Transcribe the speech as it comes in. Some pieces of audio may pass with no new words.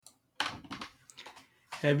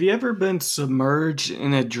Have you ever been submerged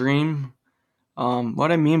in a dream?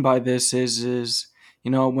 What I mean by this is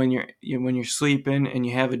when when you're sleeping and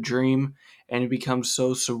you have a dream and it becomes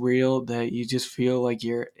so surreal that you just feel like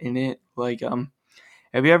you're in it. Have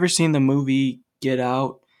you ever seen the movie Get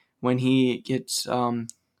Out when he gets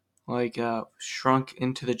shrunk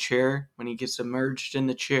into the chair when he gets submerged in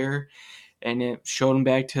the chair and it showed him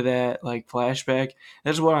back to that like flashback?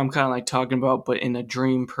 That's what I'm kind of like talking about, but in a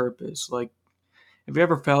dream purpose. Like, have you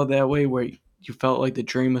ever felt that way where you felt like the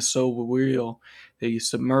dream was so real that you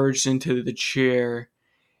submerged into the chair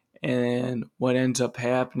and what ends up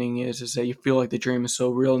happening is that you feel like the dream is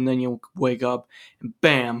so real and then you wake up and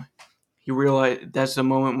bam, you realize that's the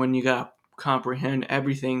moment when you got to comprehend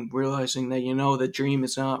everything, realizing that the dream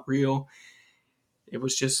is not real. It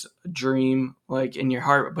was just a dream like in your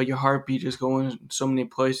heart, but your heartbeat is going so many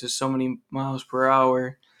places, so many miles per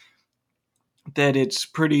hour that it's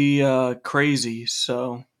pretty crazy.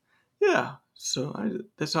 So yeah,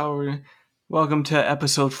 that's how we're. Welcome to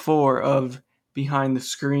episode 4 of Behind the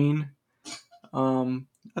Screen. I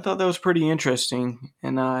thought that was pretty interesting,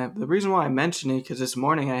 and the reason why I mentioned it because this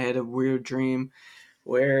morning I had a weird dream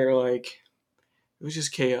where it was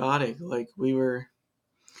just chaotic. I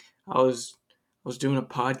was doing a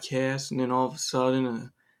podcast, and then all of a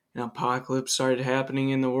sudden an apocalypse started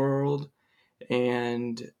happening in the world,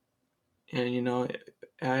 and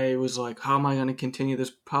I was like, how am I going to continue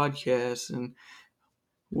this podcast? And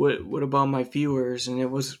what about my viewers? And it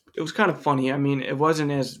was kind of funny. I mean, it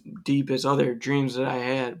wasn't as deep as other dreams that I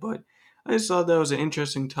had, but I just thought that was an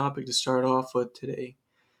interesting topic to start off with today.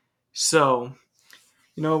 So,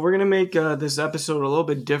 we're gonna make this episode a little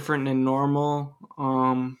bit different than normal.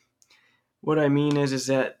 What I mean is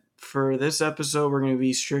that for this episode, we're gonna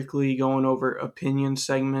be strictly going over opinion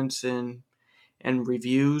segments and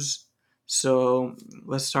reviews. So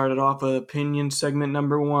let's start it off with opinion segment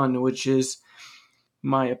number 1, which is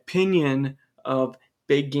my opinion of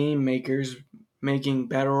big game makers making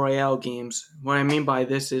battle royale games. What I mean by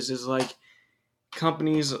this is like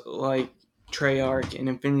companies like Treyarch and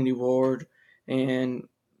Infinity Ward and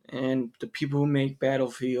the people who make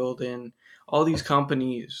Battlefield and all these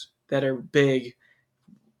companies that are big,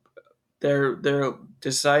 they're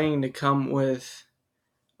deciding to come with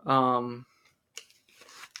um,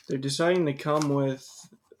 they're deciding to come with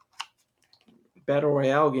battle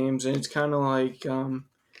royale games, and it's kind of like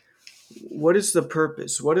what is the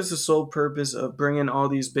purpose? What is the sole purpose of bringing all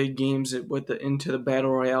these big games into the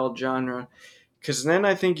battle royale genre? Because then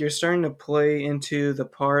I think you're starting to play into the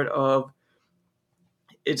part of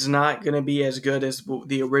it's not going to be as good as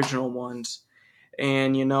the original ones.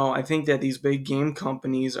 And I think that these big game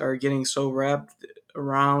companies are getting so wrapped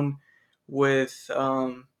around with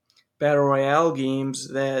battle royale games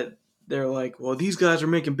that they're like, well, these guys are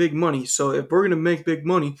making big money, so if we're gonna make big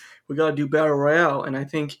money, we gotta do battle royale. And I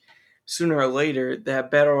think sooner or later that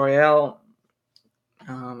battle royale,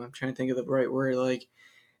 I'm trying to think of the right word, like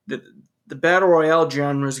the the battle royale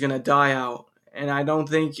genre is gonna die out, and I don't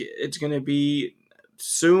think it's gonna be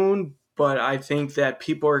soon. But I think that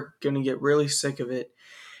people are gonna get really sick of it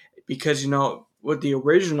because with the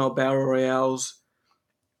original battle royales,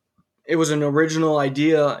 it was an original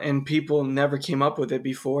idea and people never came up with it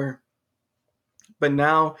before. But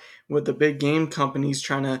now with the big game companies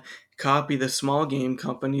trying to copy the small game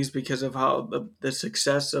companies because of how the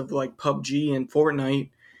success of like PUBG and Fortnite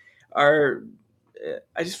are,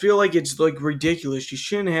 I just feel like it's like ridiculous. You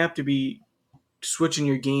shouldn't have to be switching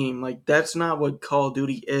your game. Like, that's not what Call of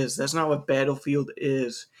Duty is. That's not what Battlefield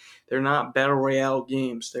is. They're not battle royale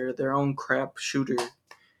games. They're their own crap shooter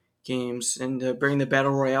games, and to bring the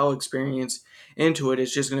battle royale experience into it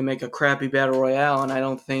is just going to make a crappy battle royale, and I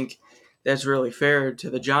don't think that's really fair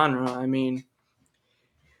to the genre. I mean,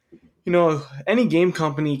 any game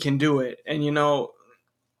company can do it, and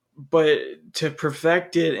but to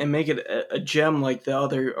perfect it and make it a gem like the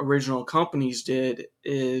other original companies did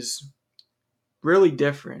is really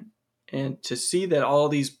different. And to see that all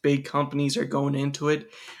these big companies are going into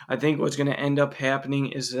it, I think what's going to end up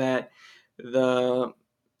happening is that the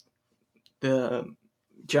the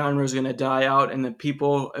genre is going to die out, and the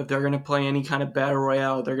people, if they're going to play any kind of battle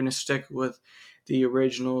royale, they're going to stick with the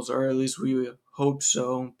originals, or at least we hope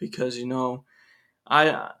so, because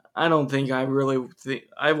I don't think I really think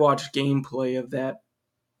I watched gameplay of that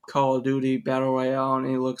Call of Duty battle royale, and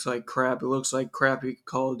it looks like crap. It looks like crappy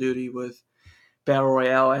Call of Duty with battle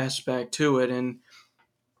royale aspect to it, and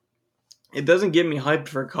it doesn't get me hyped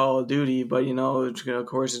for Call of Duty, but of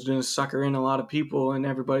course, it's going to sucker in a lot of people, and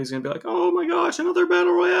everybody's going to be like, "Oh my gosh, another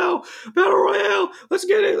battle royale! Let's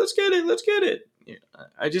get it! Yeah,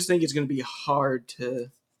 I just think it's going to be hard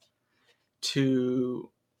to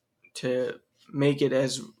make it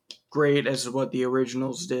as great as what the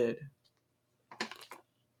originals did.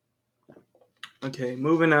 Okay,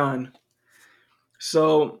 moving on.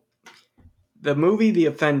 So, the movie The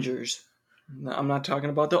Avengers, I'm not talking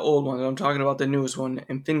about the old one, I'm talking about the newest one,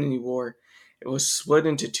 Infinity War. It was split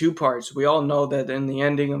into two parts. We all know that in the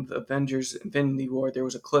ending of Avengers Infinity War, there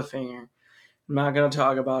was a cliffhanger. I'm not going to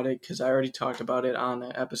talk about it because I already talked about it on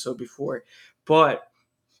the episode before. But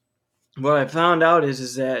what I found out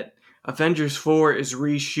is that Avengers 4 is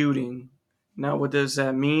reshooting. Now, what does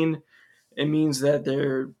that mean? It means that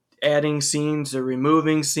they're adding scenes, they're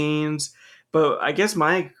removing scenes. But I guess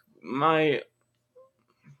my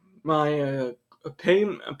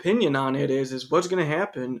opinion on it is what's going to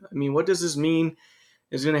happen. I mean, what does this mean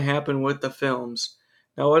is going to happen with the films?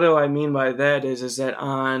 Now, what do I mean by that is that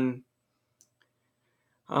on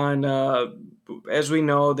as we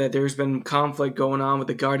know that there's been conflict going on with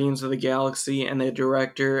the Guardians of the Galaxy and the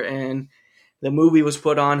director, and the movie was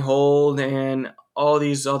put on hold, and all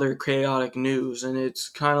these other chaotic news, and it's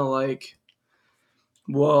kind of like,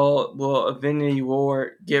 well, will Infinity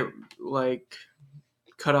War get like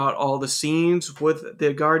cut out all the scenes with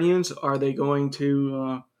the Guardians? Are they going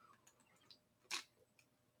to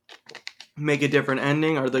make a different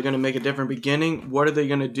ending? Are they going to make a different beginning? What are they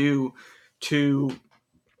going to do to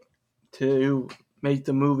make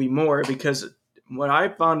the movie more? Because what I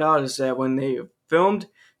found out is that when they filmed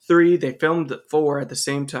 3, they filmed 4 at the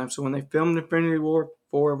same time. So when they filmed Infinity War,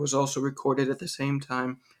 4 was also recorded at the same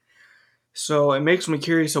time. So it makes me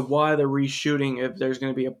curious of why they're reshooting, if there's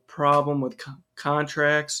going to be a problem with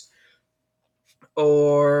contracts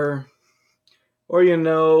or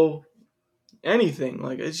anything.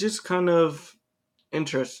 Like, it's just kind of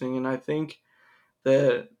interesting, and I think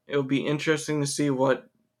that it'll be interesting to see what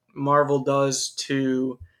Marvel does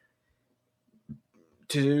to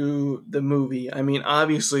the movie. I mean,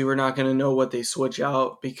 obviously we're not going to know what they switch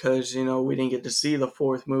out because we didn't get to see the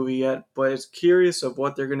 4th movie yet, but it's curious of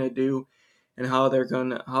what they're going to do and how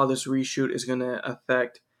this reshoot is going to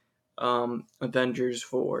affect Avengers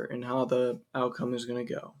 4 and how the outcome is going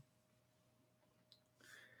to go.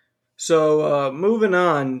 So moving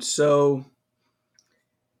on, so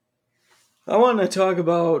I want to talk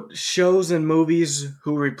about shows and movies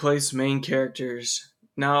who replace main characters.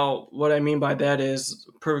 Now, what I mean by that is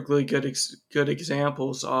perfectly good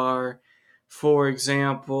examples are, for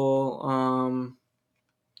example,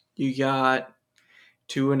 you got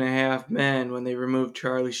Two and a Half Men when they removed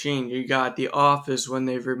Charlie Sheen. You got The Office when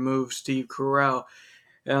they removed Steve Carell.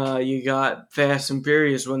 You got Fast and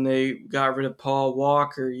Furious when they got rid of Paul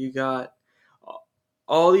Walker. You got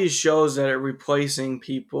all these shows that are replacing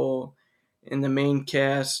people in the main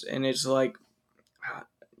cast, and it's like,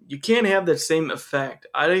 you can't have that same effect.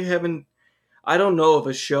 I don't know of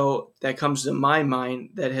a show that comes to my mind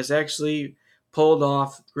that has actually pulled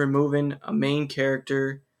off removing a main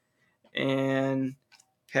character and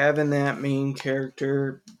having that main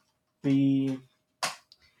character be,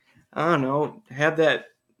 I don't know, have that.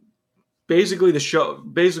 Basically,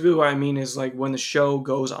 what I mean is like when the show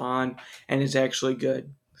goes on and it's actually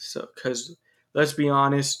good. So, because let's be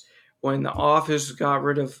honest, when The Office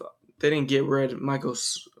they didn't get rid of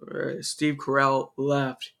Steve Carell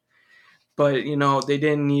left, but they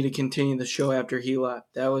didn't need to continue the show after he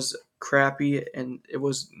left. That was crappy, and it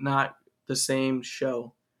was not the same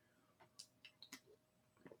show.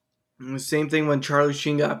 And the same thing when Charlie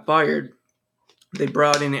Sheen got fired. They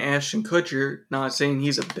brought in Ashton Kutcher, not saying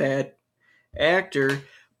he's a bad actor,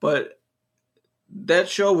 but that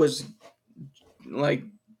show was like,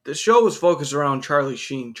 the show was focused around Charlie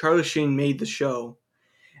Sheen. Charlie Sheen made the show,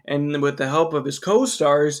 and with the help of his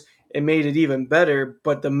co-stars, it made it even better.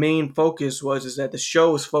 But the main focus is that the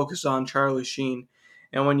show was focused on Charlie Sheen,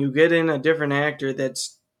 and when you get in a different actor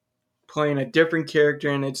that's playing a different character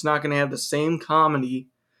and it's not going to have the same comedy,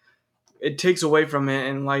 it takes away from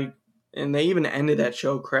it. And they even ended that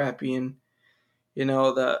show crappy. And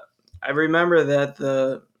I remember that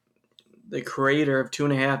the creator of Two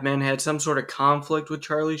and a Half Men had some sort of conflict with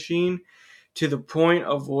Charlie Sheen, to the point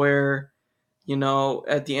of where,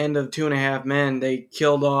 at the end of Two and a Half Men, they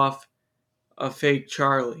killed off a fake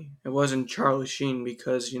Charlie. It wasn't Charlie Sheen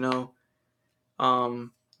because, they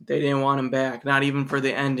didn't want him back, not even for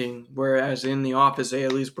the ending. Whereas in The Office, they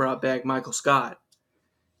at least brought back Michael Scott,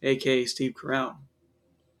 aka Steve Carell.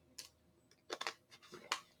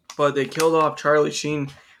 But they killed off Charlie Sheen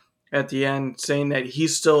at the end, saying that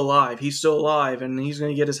he's still alive, and he's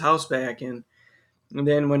going to get his house back. And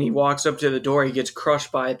then when he walks up to the door, he gets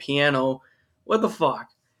crushed by a piano. What the fuck?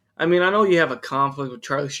 I mean, I know you have a conflict with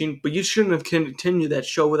Charlie Sheen, but you shouldn't have continued that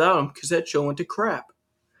show without him, because that show went to crap.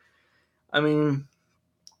 I mean,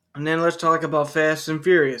 and then let's talk about Fast and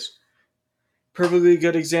Furious. Perfectly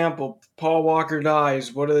good example. Paul Walker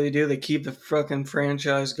dies. What do? They keep the fucking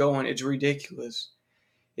franchise going. It's ridiculous.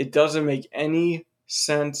 It doesn't make any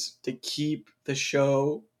sense to keep the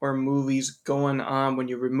show or movies going on when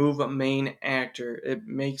you remove a main actor. It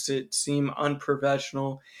makes it seem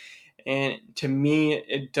unprofessional, and to me,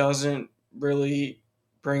 it doesn't really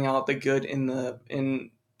bring out the good in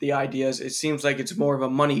the ideas. It seems like it's more of a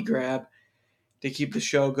money grab to keep the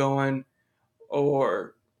show going,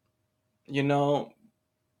 or you know,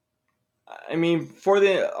 I mean, for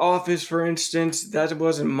The Office, for instance, that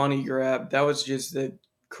wasn't money grab. That was just the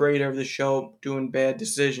creator of the show doing bad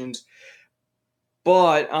decisions.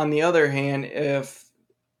 But on the other hand, if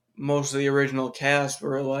most of the original cast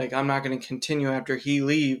were like, I'm not going to continue after he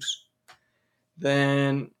leaves,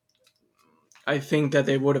 then I think that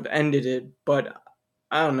they would have ended it. But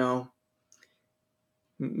I don't know.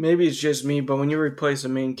 Maybe it's just me, but when you replace a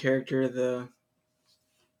main character,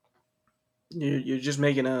 you're just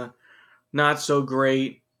making a not so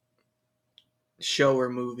great show or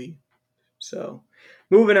movie. So,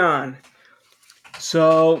 moving on.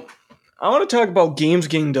 So, I want to talk about games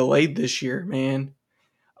getting delayed this year, man.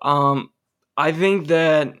 Um, I think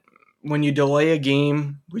that when you delay a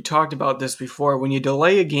game, we talked about this before. When you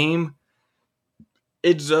delay a game,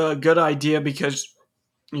 it's a good idea because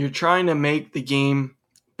you're trying to make the game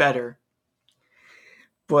better.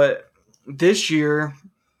 But this year,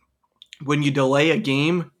 when you delay a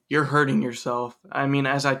game, you're hurting yourself. I mean,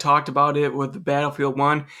 as I talked about it with the Battlefield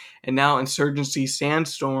 1 and now Insurgency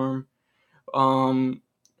Sandstorm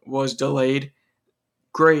was delayed.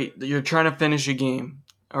 Great, you're trying to finish a game.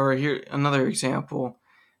 Or here, another example,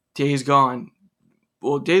 Days Gone.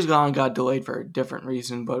 Well, Days Gone got delayed for a different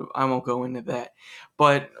reason, but I won't go into that.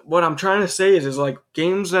 But what I'm trying to say is like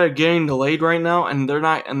games that are getting delayed right now, and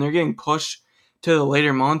they're getting pushed to the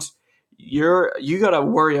later months. You gotta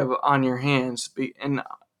worry on your hands, and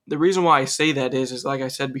the reason why I say that is like I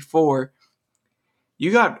said before,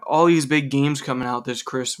 you got all these big games coming out this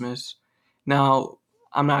Christmas. Now,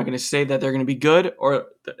 I'm not gonna say that they're gonna be good or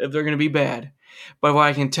if they're gonna be bad, but what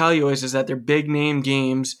I can tell you is that they're big name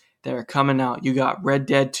games that are coming out. You got Red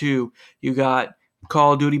Dead 2, you got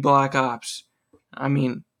Call of Duty Black Ops. I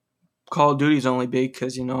mean, Call of Duty's only big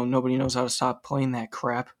because nobody knows how to stop playing that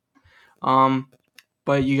crap. Um,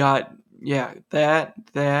 but you got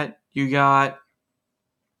that you got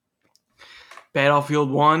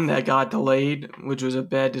Battlefield 1 that got delayed, which was a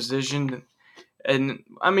bad decision. And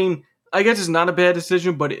I mean, I guess it's not a bad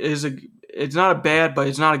decision, but it's not a bad, but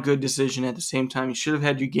it's not a good decision at the same time. You should have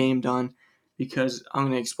had your game done because I'm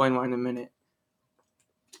going to explain why in a minute.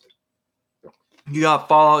 You got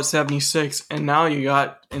Fallout 76, and now you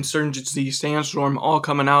got Insurgency Sandstorm all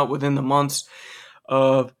coming out within the months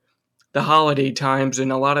of the holiday times,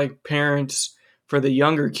 and a lot of parents for the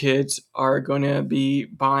younger kids are going to be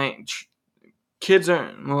buying. Kids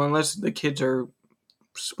are well, unless the kids are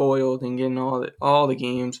spoiled and getting all the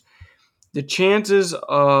games. The chances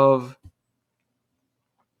of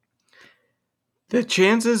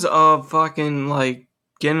fucking like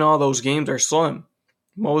getting all those games are slim.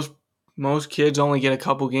 Most kids only get a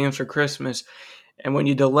couple games for Christmas, and when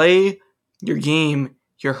you delay your game,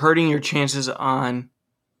 you're hurting your chances on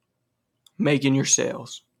making your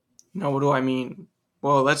sales. Now, what do I mean?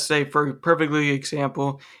 Well, let's say for a perfectly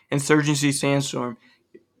example, Insurgency Sandstorm.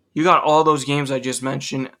 You got all those games I just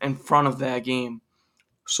mentioned in front of that game.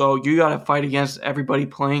 So you got to fight against everybody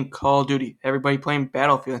playing Call of Duty, everybody playing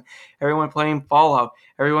Battlefield, everyone playing Fallout,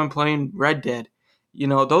 everyone playing Red Dead.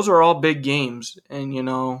 Those are all big games. And,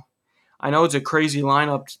 I know it's a crazy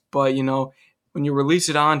lineup, but, when you release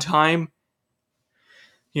it on time,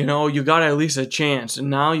 you got at least a chance. And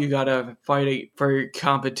now you got to fight for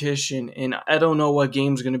competition. And I don't know what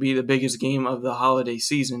game's going to be the biggest game of the holiday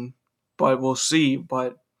season, but we'll see.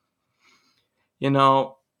 But,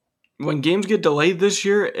 when games get delayed this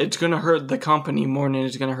year, it's going to hurt the company more than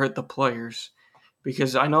it's going to hurt the players.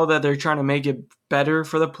 Because I know that they're trying to make it better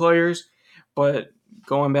for the players, but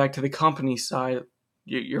going back to the company side,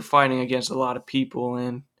 you're fighting against a lot of people.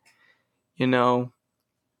 And, to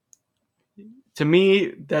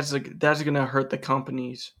me, that's going to hurt the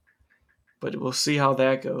companies. But we'll see how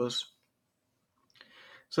that goes.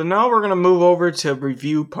 So now we're going to move over to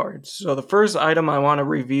review parts. So the first item I want to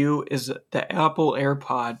review is the Apple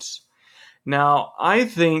AirPods. Now, I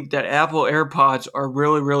think that Apple AirPods are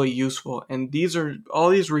really, really useful. And all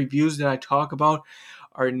these reviews that I talk about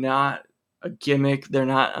are not a gimmick.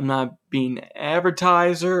 I'm not being an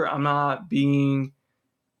advertiser. I'm trying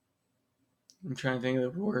to think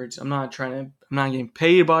of the words. I'm not getting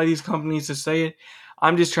paid by these companies to say it.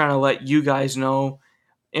 I'm just trying to let you guys know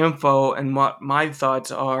info and what my thoughts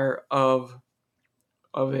are of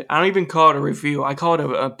it. I don't even call it a review. I call it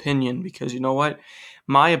an opinion because you know what?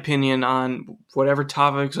 My opinion on whatever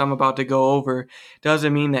topics I'm about to go over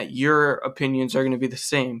doesn't mean that your opinions are going to be the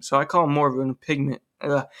same. So I call it more of an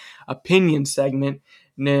opinion segment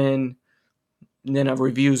than a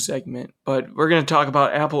review segment. But we're going to talk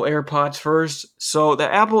about Apple AirPods first. So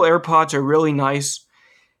the Apple AirPods are really nice.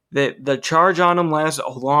 The charge on them lasts a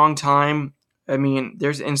long time. I mean,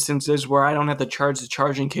 there's instances where I don't have to charge the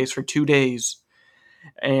charging case for 2 days.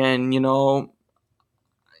 And,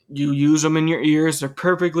 you use them in your ears. They're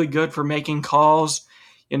perfectly good for making calls.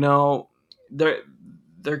 You know, they're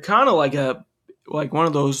kind of like one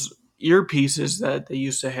of those earpieces that they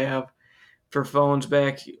used to have for phones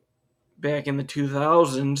back in the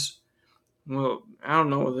 2000s. Well, I don't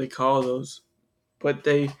know what they call those, but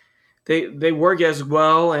they work as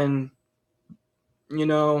well, and you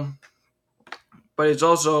know, but it's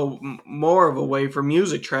also more of a way for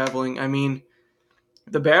music traveling. I mean,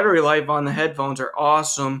 the battery life on the headphones are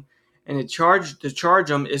awesome, and to charge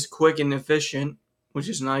them is quick and efficient, which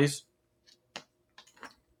is nice.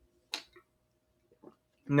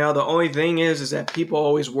 Now the only thing is that people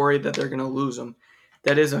always worry that they're gonna lose them.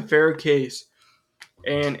 That is a fair case,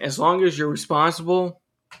 and as long as you're responsible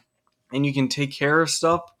and you can take care of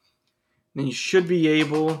stuff, then you should be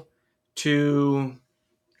able to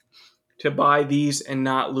buy these and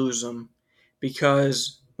not lose them.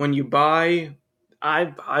 Because when you buy, I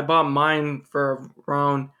bought mine for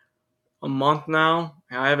around a month now.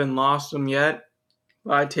 I haven't lost them yet.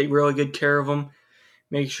 But I take really good care of them.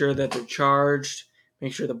 Make sure that they're charged.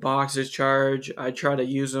 Make sure the box is charged. I try to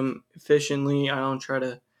use them efficiently. I don't try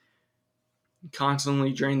to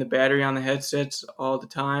constantly drain the battery on the headsets all the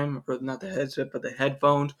time, or not the headset, but the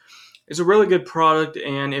headphones. It's a really good product,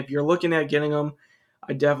 and if you're looking at getting them,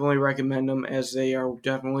 I definitely recommend them as they are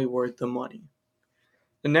definitely worth the money.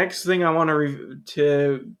 The next thing I want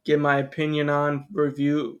to give my opinion on,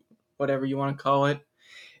 review, whatever you want to call it,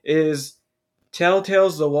 is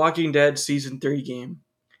Telltale's The Walking Dead Season 3 game.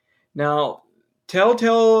 Now,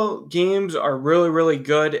 Telltale games are really, really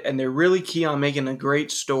good, and they're really key on making a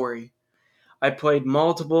great story. I played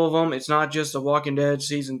multiple of them. It's not just The Walking Dead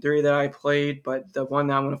Season 3 that I played, but the one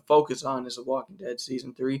that I'm going to focus on is The Walking Dead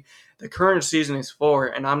Season 3. The current season is 4,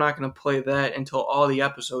 and I'm not going to play that until all the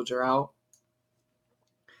episodes are out.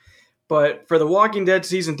 But for The Walking Dead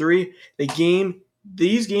Season 3,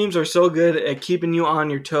 these games are so good at keeping you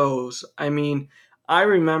on your toes. I mean, I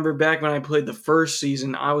remember back when I played the first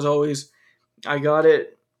season, I got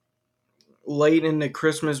it late in the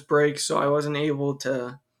Christmas break, so I wasn't able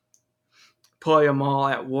to play them all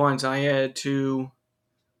at once. I had to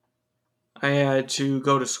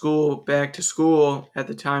go to school, back to school at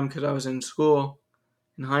the time because I was in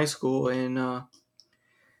high school, and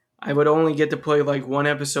I would only get to play like one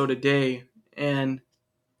episode a day, and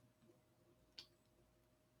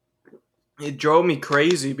it drove me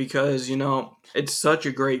crazy because, it's such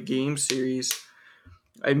a great game series.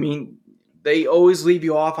 I mean, they always leave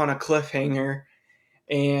you off on a cliffhanger,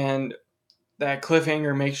 and that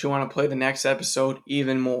cliffhanger makes you want to play the next episode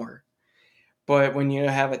even more. But when you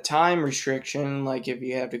have a time restriction, like if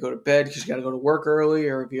you have to go to bed because you got to go to work early,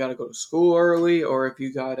 or if you got to go to school early, or if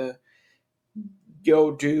you got to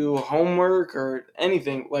go do homework or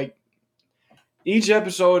anything, like each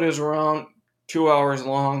episode is around 2 hours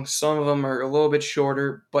long. Some of them are a little bit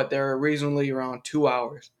shorter, but they're reasonably around 2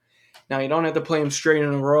 hours. Now, you don't have to play them straight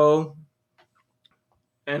in a row.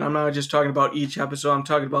 And I'm not just talking about each episode. I'm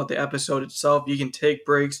talking about the episode itself. You can take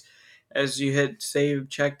breaks as you hit save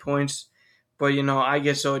checkpoints. But, I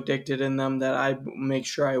get so addicted in them that I make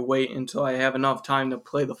sure I wait until I have enough time to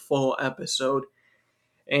play the full episode.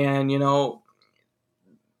 And,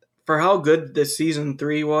 for how good the season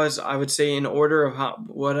 3 was, I would say in order of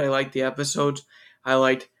what I liked the episodes, I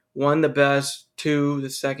liked 1 the best, 2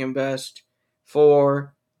 the second best,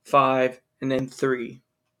 4, 5, and then 3.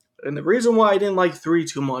 And the reason why I didn't like 3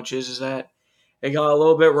 too much is that it got a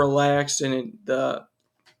little bit relaxed, and the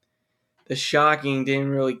shocking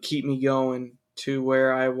didn't really keep me going to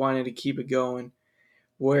where I wanted to keep it going.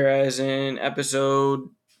 Whereas in episode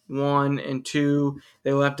 1 and 2,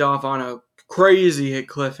 they left off on a crazy hit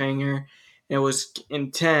cliffhanger. It was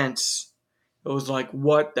intense. It was like,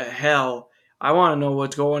 what the hell? I want to know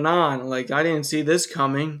what's going on. Like, I didn't see this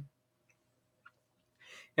coming.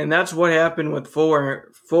 And that's what happened with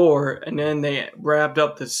 4, and then they wrapped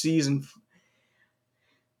up the season.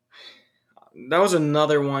 That was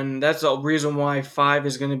another one. That's the reason why 5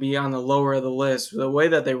 is going to be on the lower of the list. The way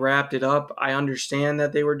that they wrapped it up, I understand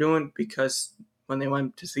that they were doing because when they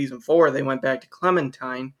went to season 4, they went back to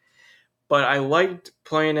Clementine. But I liked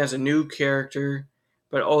playing as a new character,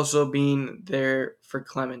 but also being there for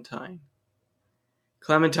Clementine.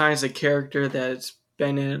 Clementine's a character that's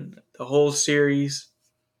been in the whole series,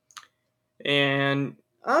 and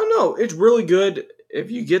I don't know, it's really good. If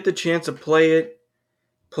you get the chance to play it,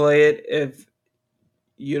 play it. If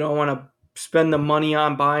you don't want to spend the money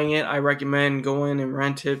on buying it, I recommend going and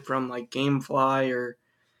rent it from like GameFly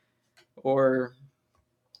or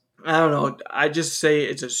I don't know. I just say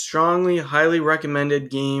it's a strongly, highly recommended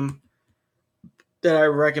game that I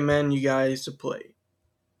recommend you guys to play.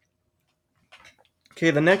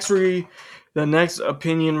 Okay, the next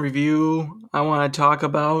opinion review I want to talk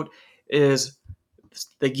about is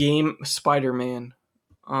the game Spider-Man.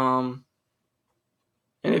 Um,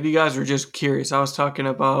 and if you guys were just curious, I was talking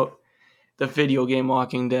about the video game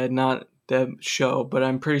Walking Dead, not the show, but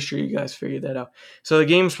I'm pretty sure you guys figured that out. So the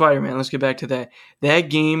game Spider-Man, let's get back to that. That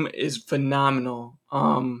game is phenomenal.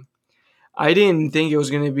 I didn't think it was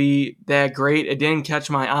going to be that great. It didn't catch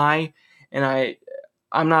my eye, and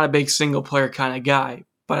I'm not a big single player kind of guy,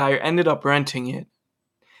 but I ended up renting it.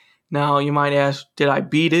 Now, you might ask, did I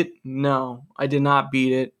beat it? No, I did not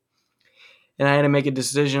beat it. And I had to make a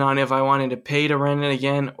decision on if I wanted to pay to rent it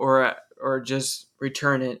again or just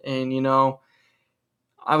return it. And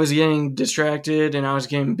I was getting distracted and I was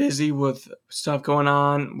getting busy with stuff going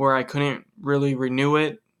on where I couldn't really renew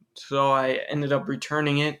it. So I ended up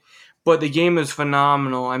returning it. But the game is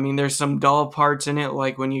phenomenal. I mean, there's some dull parts in it,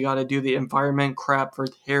 like when you got to do the environment crap for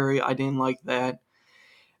Harry. I didn't like that.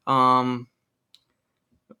 And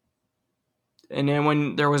then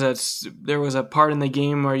when there was a part in the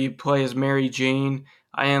game where you play as Mary Jane,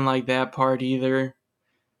 I didn't like that part either.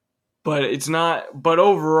 But it's not. But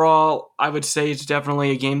overall, I would say it's definitely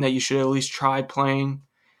a game that you should at least try playing.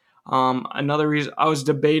 Another reason I was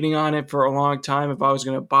debating on it for a long time if I was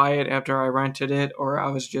going to buy it after I rented it or I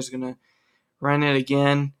was just going to rent it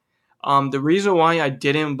again. The reason why I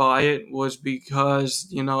didn't buy it was because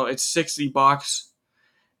it's $60,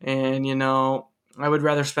 and I would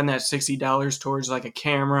rather spend that $60 towards like a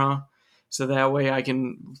camera, so that way I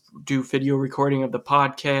can do video recording of the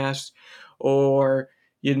podcast, or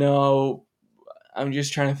I'm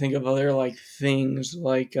just trying to think of other like things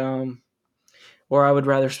like or I would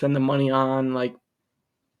rather spend the money on like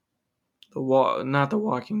not The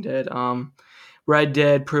Walking Dead, Red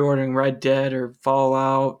Dead, pre-ordering Red Dead or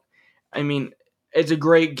Fallout. I mean, it's a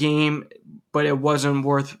great game, but it wasn't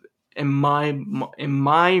worth in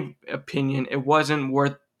my opinion, it wasn't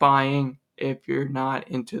worth buying if you're not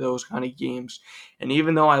into those kind of games. And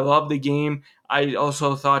even though I love the game, I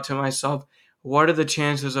also thought to myself, what are the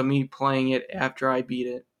chances of me playing it after I beat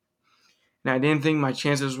it? And I didn't think my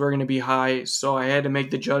chances were going to be high, so I had to make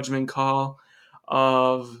the judgment call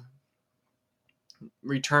of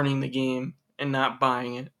returning the game and not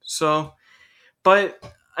buying it. So, but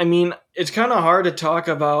I mean, it's kind of hard to talk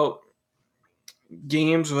about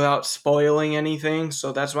games without spoiling anything,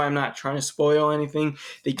 so that's why I'm not trying to spoil anything.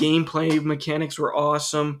 The gameplay mechanics were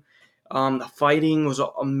awesome. The fighting was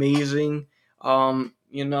amazing.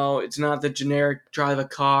 It's not the generic drive a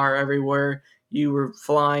car everywhere. You were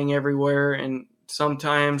flying everywhere, and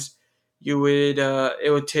sometimes it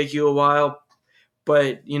would take you a while,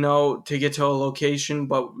 but to get to a location.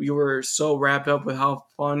 But you were so wrapped up with how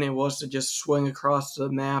fun it was to just swing across the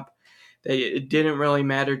map that it didn't really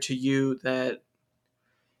matter to you that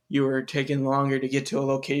you were taking longer to get to a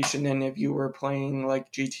location than if you were playing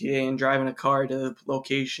like GTA and driving a car to the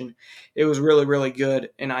location. It was really, really good,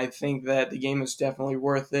 and I think that the game is definitely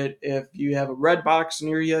worth it. If you have a Redbox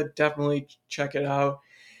near you, definitely check it out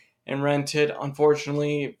and rent it.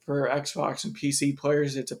 Unfortunately, for Xbox and PC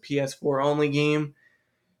players, it's a PS4 only game,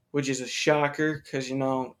 which is a shocker because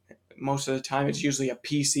most of the time it's usually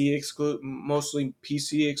mostly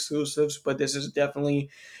PC exclusives. But this is definitely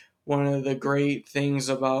one of the great things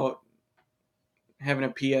about having a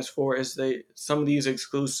PS4 is some of these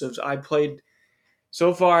exclusives. I played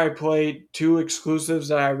two exclusives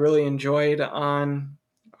that I really enjoyed on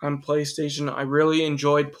PlayStation. I really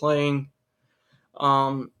enjoyed playing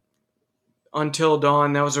um, Until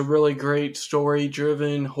Dawn. That was a really great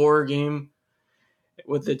story-driven horror game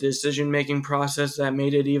with the decision-making process that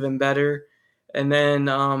made it even better. And then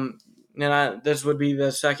this would be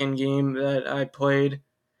the second game that I played.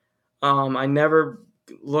 I never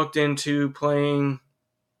looked into playing,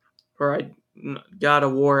 or I God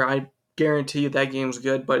of War. I guarantee you that game's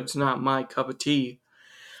good, but it's not my cup of tea.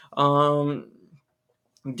 Um,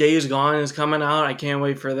 Days Gone is coming out. I can't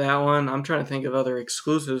wait for that one. I'm trying to think of other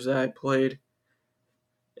exclusives that I played.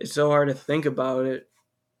 It's so hard to think about it.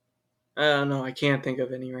 I don't know. I can't think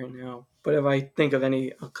of any right now. But if I think of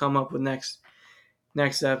any, I'll come up with next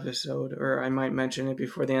episode, or I might mention it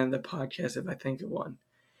before the end of the podcast if I think of one.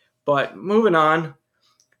 But moving on.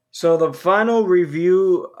 So the final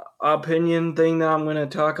review opinion thing that I'm going to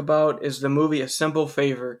talk about is the movie A Simple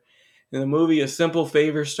Favor. And the movie A Simple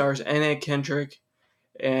Favor stars Anna Kendrick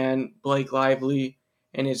and Blake Lively,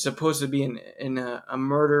 and it's supposed to be a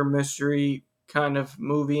murder mystery kind of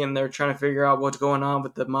movie, and they're trying to figure out what's going on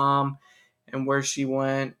with the mom and where she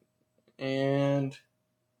went and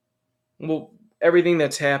well everything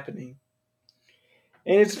that's happening.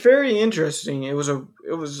 And it's very interesting. It was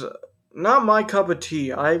not my cup of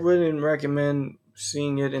tea. I wouldn't recommend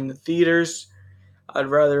seeing it in the theaters. I'd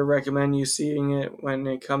rather recommend you seeing it when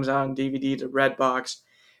it comes out on DVD to Redbox,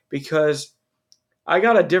 because I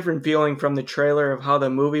got a different feeling from the trailer of how the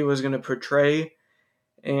movie was going to portray.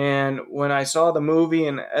 And when I saw the movie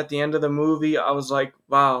and at the end of the movie, I was like,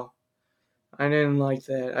 wow, I didn't like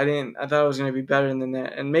that. I thought it was going to be better than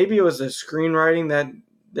that. And maybe it was the screenwriting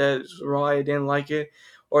that's why I didn't like it,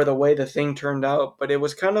 or the way the thing turned out. But it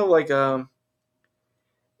was kind of like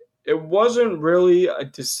it wasn't really a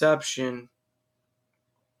deception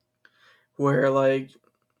where, like,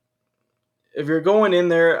 if you're going in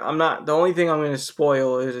there, the only thing I'm going to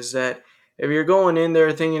spoil is that if you're going in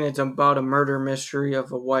there thinking it's about a murder mystery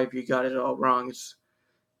of a wife, you got it all wrong. It's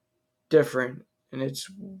different and it's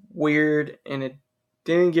weird, and it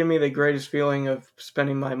didn't give me the greatest feeling of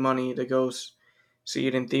spending my money to go see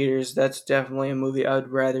it in theaters. That's definitely a movie I'd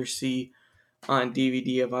rather see on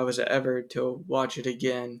DVD if I was ever to watch it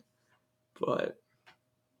again. But,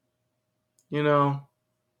 you know,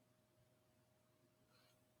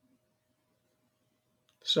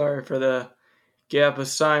 sorry for the gap of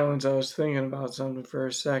silence. I was thinking about something for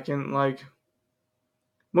a second. Like,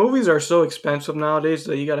 movies are so expensive nowadays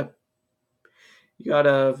that you gotta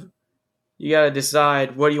you gotta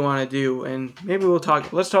decide what you want to do, and maybe let's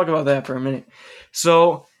talk about that for a minute.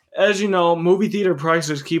 So, as you know, movie theater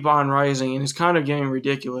prices keep on rising, and it's kind of getting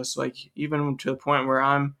ridiculous. Like, even to the point where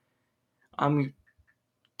I'm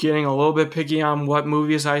getting a little bit picky on what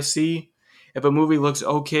movies I see. If a movie looks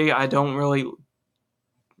okay, I don't really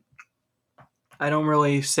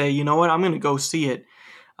say, you know what, I'm gonna go see it.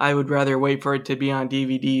 I would rather wait for it to be on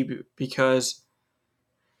DVD, because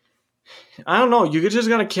I don't know. You just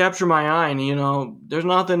gotta capture my eye, and there's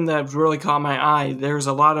nothing that really caught my eye. There's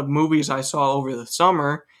a lot of movies I saw over the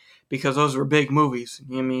summer because those were big movies.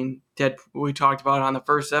 I mean, we talked about it on the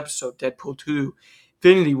first episode: Deadpool 2,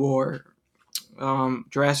 Infinity War,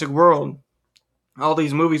 Jurassic World. All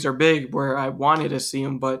these movies are big where I wanted to see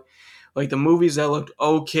them, but like the movies that looked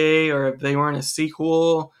okay, or if they weren't a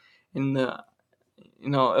sequel, and it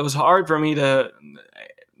was hard for me to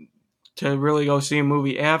really go see a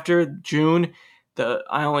movie after June.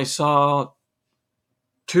 I only saw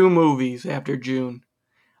 2 movies after June.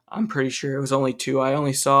 I'm pretty sure it was only 2. I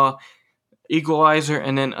only saw Equalizer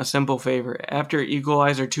and then A Simple Favor. After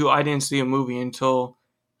Equalizer 2, I didn't see a movie until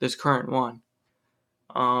this current one.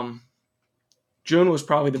 June was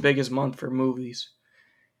probably the biggest month for movies.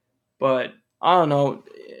 But I don't know.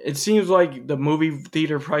 It seems like the movie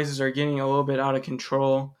theater prices are getting a little bit out of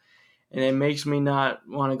control, and it makes me not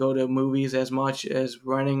want to go to movies as much as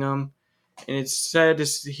renting them. And it's sad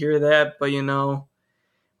to hear that, but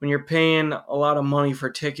when you're paying a lot of money for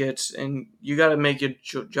tickets, and you got to make a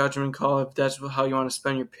judgment call if that's how you want to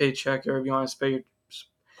spend your paycheck, or if you want to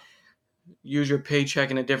use your paycheck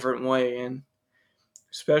in a different way. And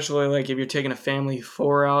especially like if you're taking a family of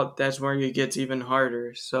 4 out, that's where it gets even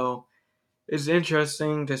harder. So it's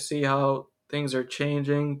interesting to see how things are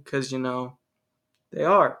changing, because they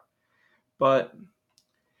are. But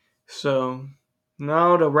so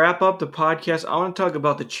now to wrap up the podcast, I want to talk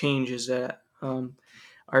about the changes that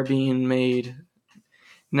are being made.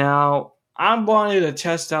 Now, I wanted to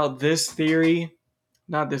test out this theory,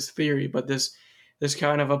 not this theory, but this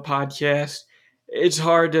kind of a podcast. It's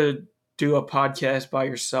hard to do a podcast by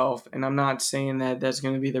yourself, and I'm not saying that that's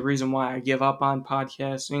going to be the reason why I give up on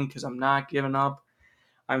podcasting, because I'm not giving up.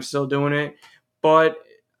 I'm still doing it. But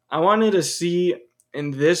I wanted to see,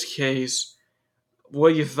 in this case,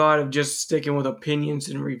 what you thought of just sticking with opinions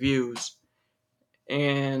and reviews.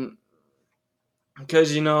 And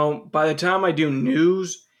because, by the time I do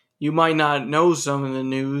news, you might not know some of the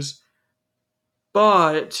news,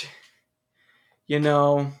 but, you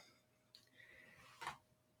know,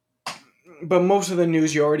 but most of the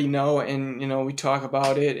news you already know, and, we talk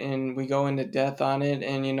about it and we go into depth on it.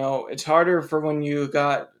 And, it's harder for when you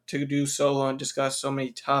got to do solo and discuss so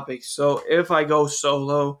many topics. So if I go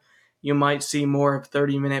solo, you might see more of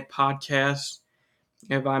 30-minute podcasts.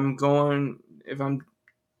 If I'm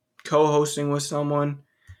co-hosting with someone,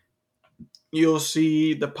 you'll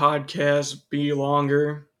see the podcast be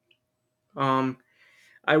longer.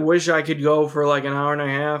 I wish I could go for like an hour and a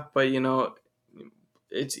half, but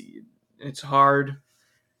it's it's hard,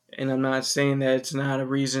 and I'm not saying that it's not a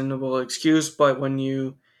reasonable excuse, but when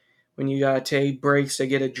you gotta take breaks to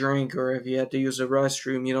get a drink, or if you have to use a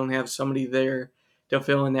restroom, you don't have somebody there to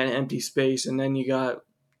fill in that empty space, and then you got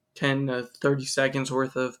 10 to 30 seconds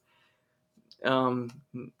worth of um,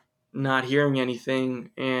 not hearing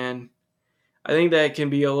anything, and I think that can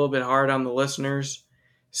be a little bit hard on the listeners.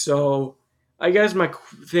 So I guess my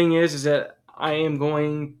thing is that I am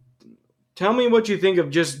going. Tell me what you think of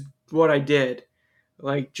just what I did,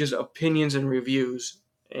 like just opinions and reviews,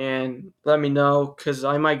 and let me know, because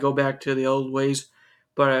I might go back to the old ways,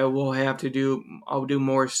 but I will have to do. I'll do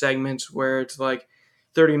more segments where it's like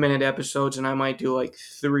 30-minute episodes, and I might do like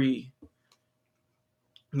three.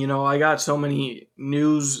 I got so many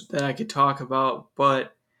news that I could talk about,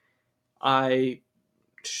 but I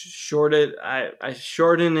I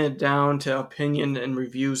shorten it down to opinion and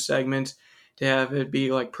review segments to have it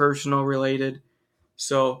be like personal related.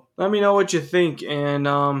 So let me know what you think. And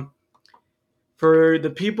for the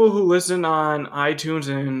people who listen on iTunes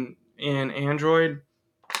and Android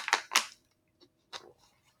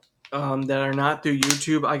that are not through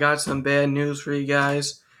YouTube, I got some bad news for you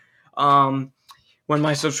guys. When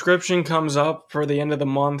my subscription comes up for the end of the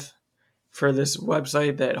month for this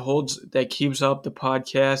website that keeps up the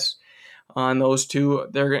podcast on those two,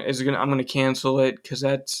 I'm going to cancel it because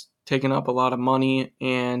that's taking up a lot of money,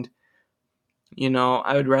 and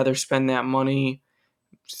I would rather spend that money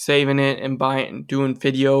saving it and doing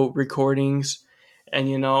video recordings. And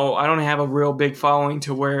I don't have a real big following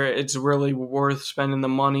to where it's really worth spending the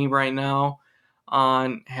money right now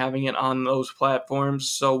on having it on those platforms.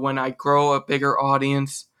 So when I grow a bigger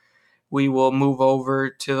audience, we will move over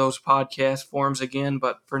to those podcast forms again.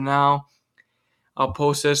 But for now, I'll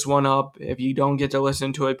post this one up. If you don't get to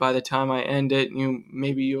listen to it by the time I end it,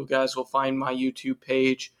 maybe you guys will find my YouTube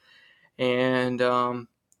page. And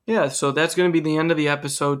yeah, so that's going to be the end of the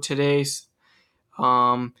episode today.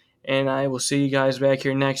 And I will see you guys back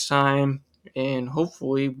here next time. And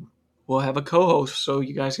hopefully we'll have a co-host so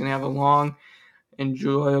you guys can have a long,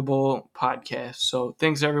 enjoyable podcast. So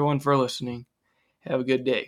thanks everyone for listening. Have a good day.